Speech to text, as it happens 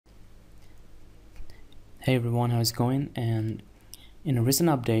Hey everyone, how's it going? And in a recent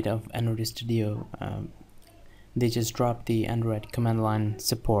update of Android Studio, they just dropped the Android command line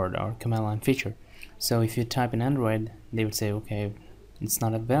support or command line feature. So if you type in Android, they would say, okay, it's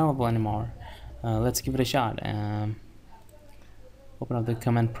not available anymore. Let's give it a shot. Open up the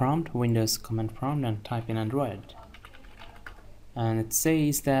command prompt, Windows command prompt, and type in Android. And it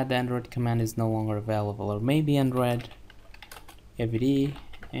says that the Android command is no longer available, or maybe Android AVD,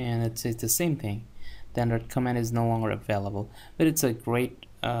 and it says the same thing. The Android command is no longer available, but it's a great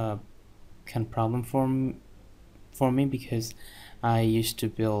kind of problem for me because I used to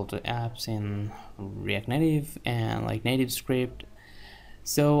build apps in React Native and like native script,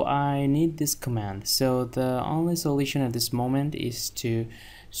 so I need this command. So the only solution at this moment is to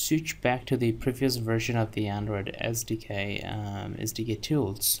switch back to the previous version of the Android SDK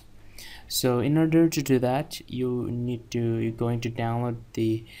tools. So in order to do that, you're going to download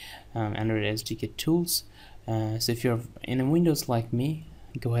the Android SDK tools. So if you're in a Windows like me,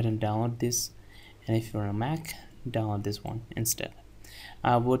 go ahead and download this, and if you're on a Mac, download this one instead.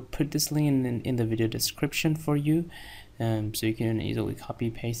 I would put this link in the video description for you, so you can easily copy,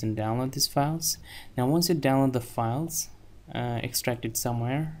 paste, and download these files. Now once you download the files, extract it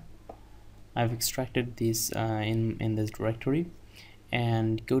somewhere. I've extracted this in this directory,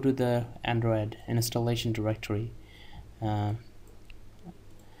 and go to the Android installation directory.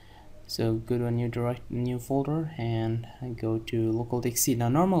 So go to a new folder and go to local.exe. Now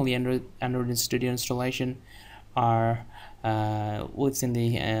normally Android Studio installation are what's in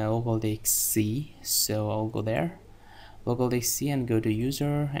the local.exe, so I'll go there, local.exe, and go to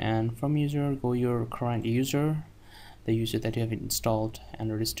user, and from user go your current user, the user that you have installed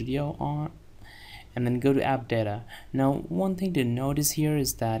Android Studio on, and then go to app data. Now one thing to notice here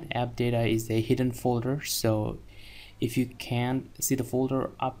is that app data is a hidden folder, so if you can't see the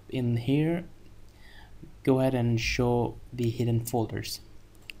folder up in here, go ahead and show the hidden folders.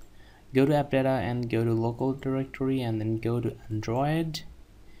 Go to app data and go to local directory, and then go to Android,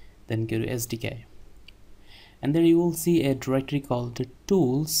 then go to SDK, and there you will see a directory called the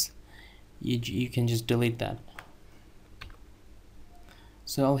tools. You can just delete that.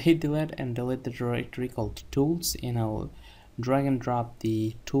 So I'll hit delete and delete the directory called tools, and I'll drag and drop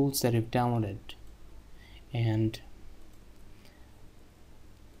the tools that you've downloaded and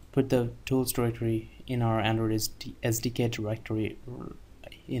put the tools directory in our Android SDK directory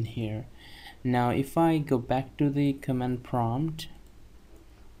in here. Now if I go back to the command prompt,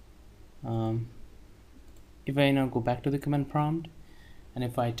 if I now go back to the command prompt, and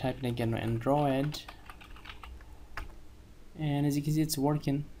if I type in again Android, and as you can see it's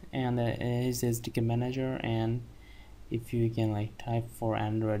working, and is SDK manager, and if you can like type for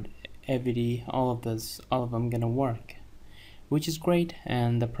Android AVD, all of them gonna work, which is great,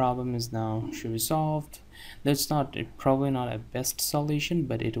 and the problem is now should be solved. That's probably not a best solution,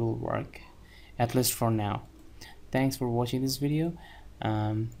 but it will work, at least for now. Thanks for watching this video.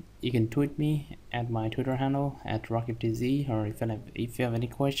 You can tweet me at my Twitter handle at rocketdz, or if you have any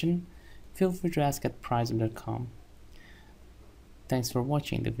question, feel free to ask at prism.com. Thanks for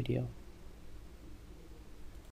watching the video.